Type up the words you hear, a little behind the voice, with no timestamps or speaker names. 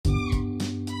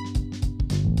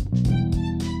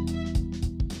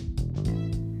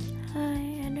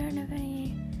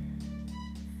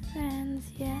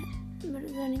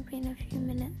been a few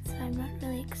minutes, so I'm not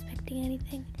really expecting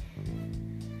anything.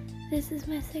 This is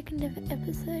my second ever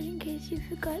episode, in case you've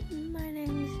forgotten. My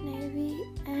name is Navy,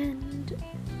 and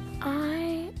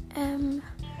I am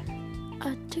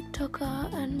a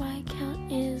TikToker, and my account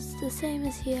is the same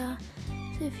as here.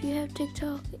 So if you have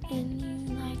TikTok and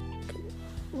you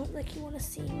you want to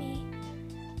see me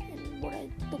and what I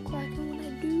look like and what I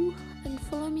do, then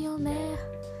follow me on there.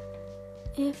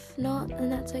 If not, then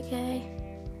that's okay.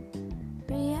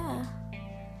 But yeah,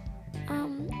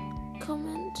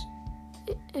 comment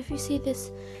if you see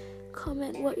this.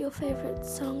 Comment what your favorite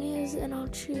song is, and I'll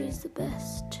choose the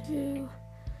best to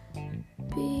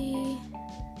be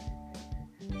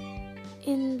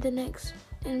in my next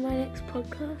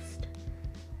podcast.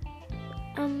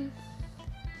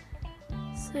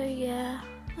 So yeah,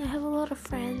 I have a lot of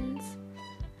friends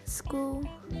at school.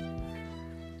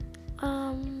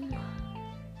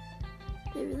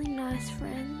 They're really nice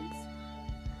friends.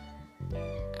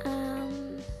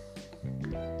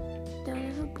 Don't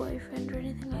have a boyfriend or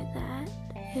anything like that.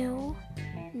 Ew.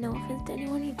 No offense to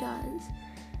anyone who does.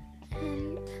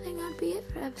 And I think that'd be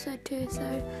it for episode 2. So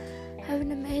have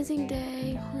an amazing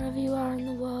day wherever you are in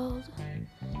the world,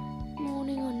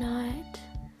 morning or night.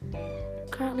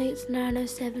 Currently it's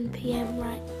 9:07 p.m.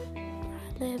 right where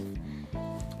I live.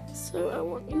 So I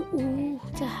want you all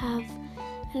to have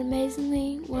an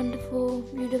amazingly wonderful,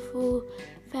 beautiful,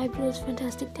 fabulous,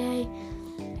 fantastic day.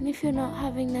 And if you're not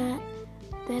having that,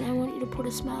 then I want you to put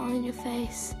a smile on your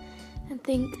face and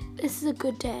think, this is a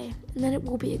good day, and then it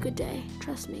will be a good day,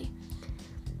 trust me.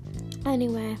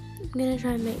 Anyway, I'm going to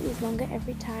try and make these longer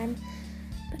every time,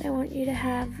 but I want you to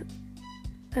have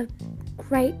a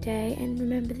great day, and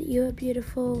remember that you are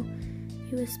beautiful,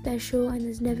 you are special, and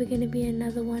there's never going to be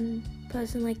another one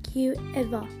person like you,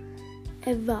 ever.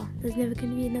 There's never going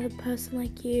to be another person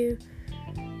like you.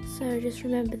 So just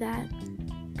remember that,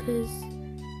 because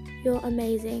you're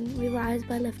amazing. We rise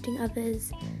by lifting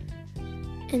others.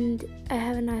 And I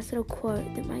have a nice little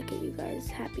quote that might get you guys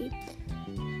happy.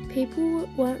 People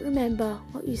won't remember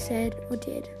what you said or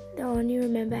did. They'll only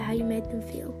remember how you made them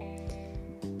feel.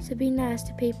 So be nice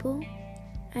to people.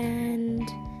 And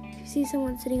if you see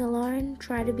someone sitting alone,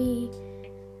 try to be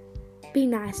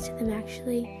nice to them,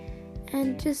 actually.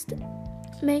 And just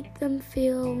make them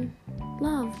feel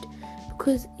loved,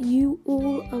 because you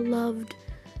all are loved,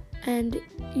 and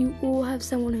you all have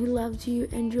someone who loves you,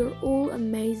 and you're all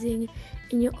amazing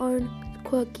in your own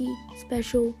quirky,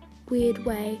 special, weird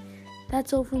way.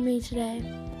 That's all from me today.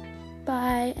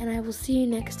 Bye, and I will see you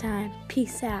next time.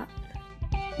 Peace out.